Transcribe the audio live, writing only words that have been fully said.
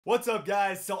What's up,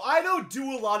 guys? So I don't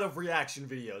do a lot of reaction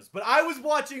videos, but I was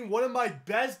watching one of my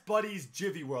best buddies,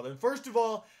 GYVI World. And first of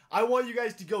all, I want you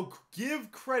guys to go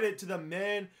give credit to the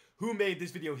man who made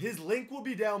this video. His link will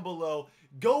be down below.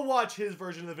 Go watch his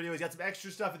version of the video. He's got some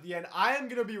extra stuff at the end. I am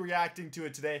going to be reacting to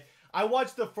it today. I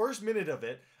watched the first minute of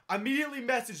it. Immediately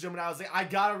messaged him and I was like, I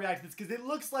gotta react to this because it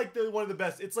looks like one of the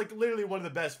best. It's like literally one of the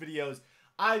best videos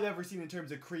I've ever seen in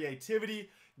terms of creativity.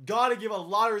 Gotta give a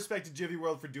lot of respect to GYVI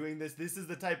World for doing this. This is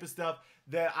the type of stuff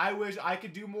that I wish I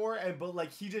could do more, but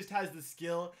like he just has the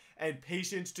skill and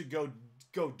patience to go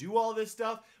do all this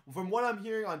stuff. From what I'm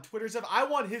hearing on Twitter stuff, I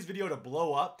want his video to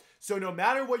blow up. So no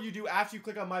matter what you do after you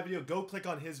click on my video, go click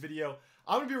on his video.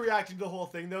 I'm gonna be reacting to the whole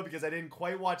thing though because I didn't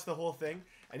quite watch the whole thing.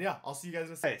 And yeah, I'll see you guys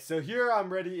in a second. Okay, so here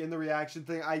I'm ready in the reaction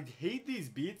thing. I hate these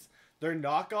beats. They're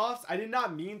knockoffs. I did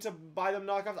not mean to buy them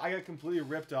knockoffs. I got completely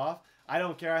ripped off. I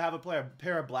don't care. I have a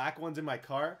pair of black ones in my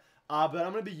car. But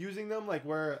I'm going to be using them like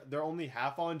where they're only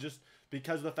half on just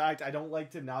because of the fact I don't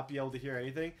like to not be able to hear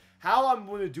anything. How I'm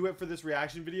going to do it for this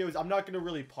reaction video is I'm not going to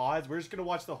really pause. We're just going to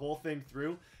watch the whole thing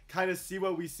through. Kind of see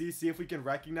what we see if we can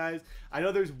recognize. I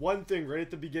know there's one thing right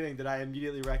at the beginning that I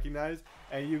immediately recognize.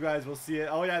 And you guys will see it.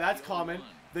 Oh yeah, that's common.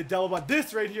 The double bond.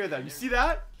 This right here though. You see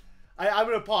that? I'm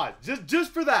going to pause.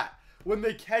 Just for that. When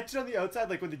they catch it on the outside,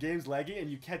 like when the game's lagging and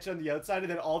you catch it on the outside and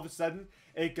then all of a sudden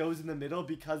it goes in the middle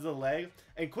because of the lag.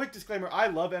 And quick disclaimer, I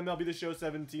love MLB The Show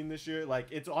 17 this year. Like,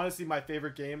 it's honestly my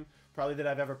favorite game probably that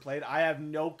I've ever played. I have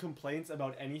no complaints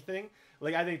about anything.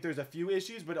 Like, I think there's a few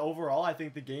issues, but overall I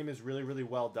think the game is really, really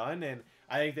well done. And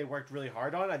I think they worked really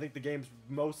hard on it. I think the game's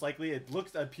most likely,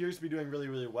 appears to be doing really,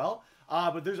 really well.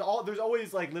 But there's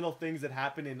always like little things that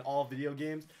happen in all video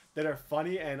games that are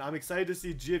funny, and I'm excited to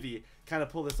see GYVI kind of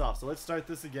pull this off. So let's start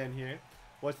this again here.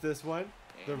 What's this one?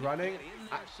 The running.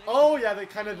 Oh yeah, the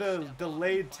kind of the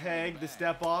delayed tag, the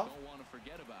step off.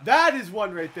 That is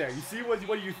one right there. You see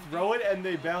when you throw it and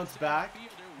they bounce back,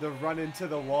 the run into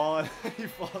the wall and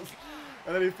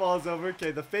then he falls over.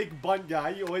 Okay, the fake bunt guy.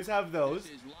 You always have those.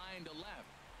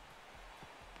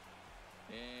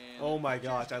 Oh my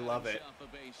gosh, I love it.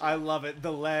 I love it.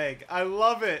 The leg. I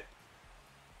love it.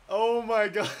 Oh my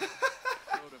god.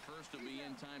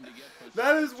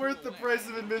 That is worth the price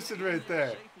of admission right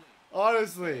there.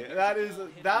 Honestly,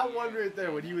 that one right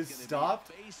there when he was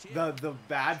stopped, the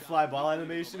bad fly ball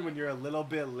animation when you're a little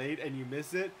bit late and you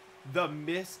miss it, the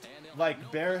missed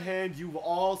like bare hand, you've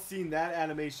all seen that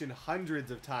animation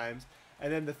hundreds of times.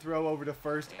 And then the throw over to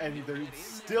first, and they're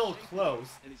still close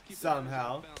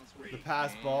somehow. The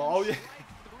pass ball. Oh, yeah.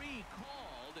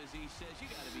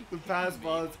 The pass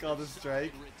ball, it's called a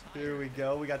strike. Here we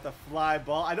go. We got the fly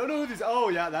ball. I don't know who these... Oh,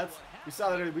 yeah, we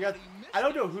saw that. We got... I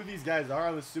don't know who these guys are.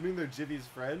 I'm assuming they're GYVI's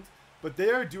friends. But they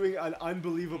are doing an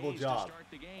unbelievable job.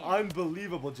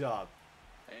 Unbelievable job.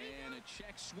 And a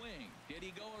check swing. Did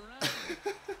he go around?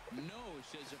 No,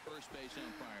 says the first base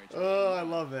umpire. Oh, I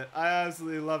love it. I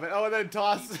absolutely love it. Oh, and then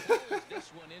toss. This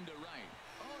one into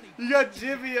right. You got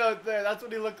GYVI out there. That's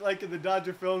what he looked like in the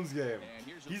Dodger Films game.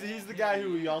 He's the guy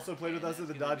who also played with us at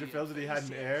the Dodger Films that he had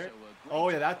in air. Oh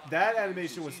yeah, that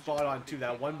animation was spot on too.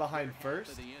 That one behind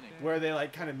first, where they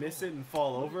like kind of miss it and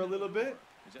fall over a little bit.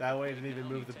 That way, he didn't even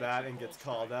move the bat and gets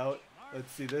called out.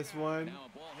 Let's see this one.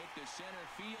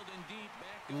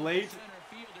 Late.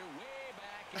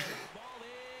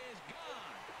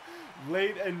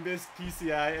 Late and missed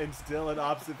PCI and still an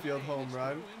opposite field home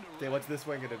run. Okay, what's this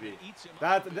one gonna be?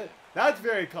 That's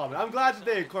very common. I'm glad that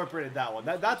they incorporated that one.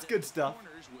 That's good stuff.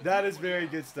 That is very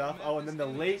good stuff. Oh, and then the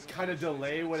late kind of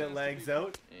delay when it lags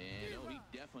out.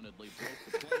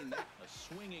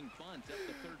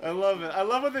 I love it. I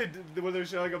love when they're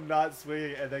showing them not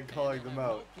swinging and then calling them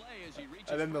out.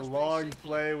 And then the long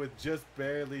play with just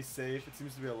barely safe. It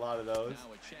seems to be a lot of those.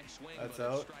 That's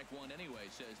out.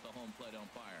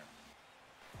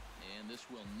 And this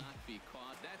will not be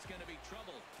caught. That's going to be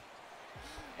trouble.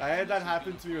 I had that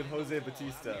happen to me with Jose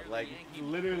Bautista, like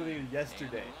literally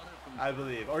yesterday, I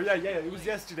believe. Or yeah, it was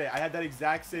yesterday. I had that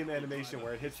exact same animation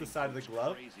where it hits the side of the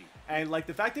glove, and like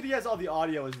the fact that he has all the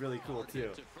audio is really cool too.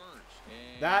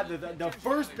 The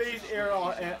first base air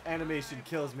animation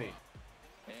kills me.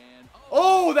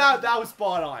 Oh, that was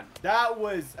spot on. That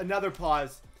was another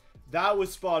pause. That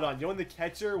was spot on. You know, when the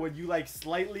catcher, when you like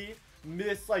slightly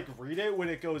read it when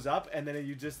it goes up, and then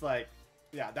you just like,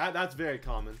 yeah, that's very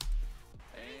common.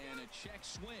 And a check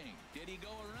swing. Did he go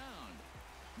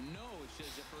around? No, says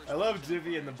the first. I love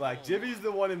GYVI in the black. GYVI's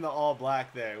the one in the all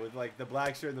black there with like the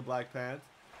black shirt and the black pants.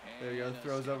 There you go.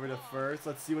 Throws over to first.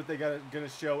 Let's see what they gonna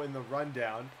show in the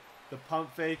rundown. The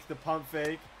pump fake, and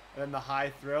then the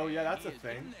high throw. Yeah, that's a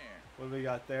thing. What do we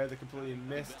got there? The completely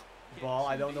missed ball.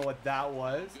 I don't know what that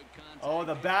was. Oh,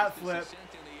 the bat flip.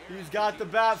 He's got the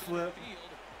bat flip.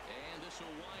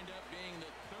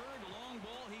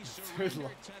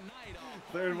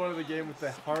 Third one of the game with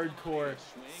the hardcore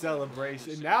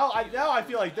celebration. Now I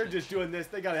feel like they're just doing this.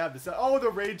 They gotta have the the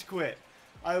rage quit.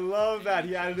 I love that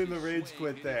he added in the rage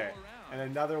quit there. And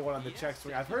another one on the check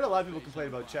swing. I've heard a lot of people complain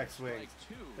about check swings.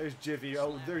 There's GYVI.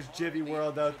 Oh, there's GYVI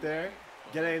World out there.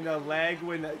 Getting the leg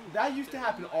when that used to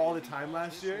happen all the time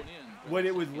last year when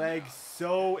it would leg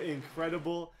so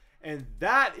incredible. And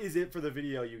that is it for the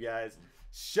video, you guys.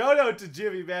 Shout out to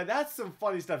GYVI, man. That's some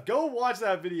funny stuff. Go watch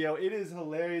that video. It is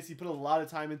hilarious. He put a lot of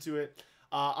time into it.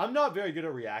 I'm not very good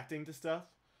at reacting to stuff.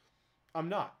 I'm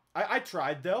not. I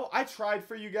tried, though. I tried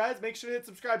for you guys. Make sure to hit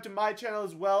subscribe to my channel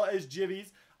as well as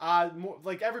GYVI's.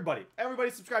 Like everybody. Everybody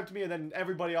subscribe to me, and then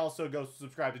everybody also go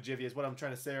subscribe to GYVI is what I'm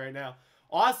trying to say right now.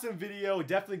 Awesome video.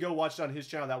 Definitely go watch it on his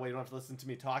channel. That way you don't have to listen to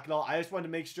me talk at all. I just wanted to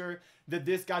make sure that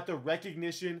this got the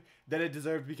recognition that it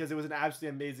deserved because it was an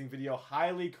absolutely amazing video.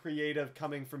 Highly creative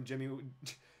coming from Jimmy.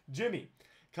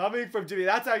 Coming from Jimmy.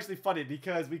 That's actually funny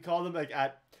because we called him like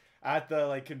at the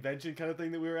like convention kind of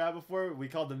thing that we were at before. We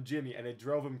called him Jimmy and it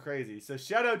drove him crazy. So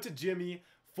shout out to Jimmy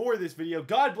for this video.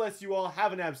 God bless you all.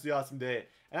 Have an absolutely awesome day.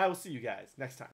 And I will see you guys next time.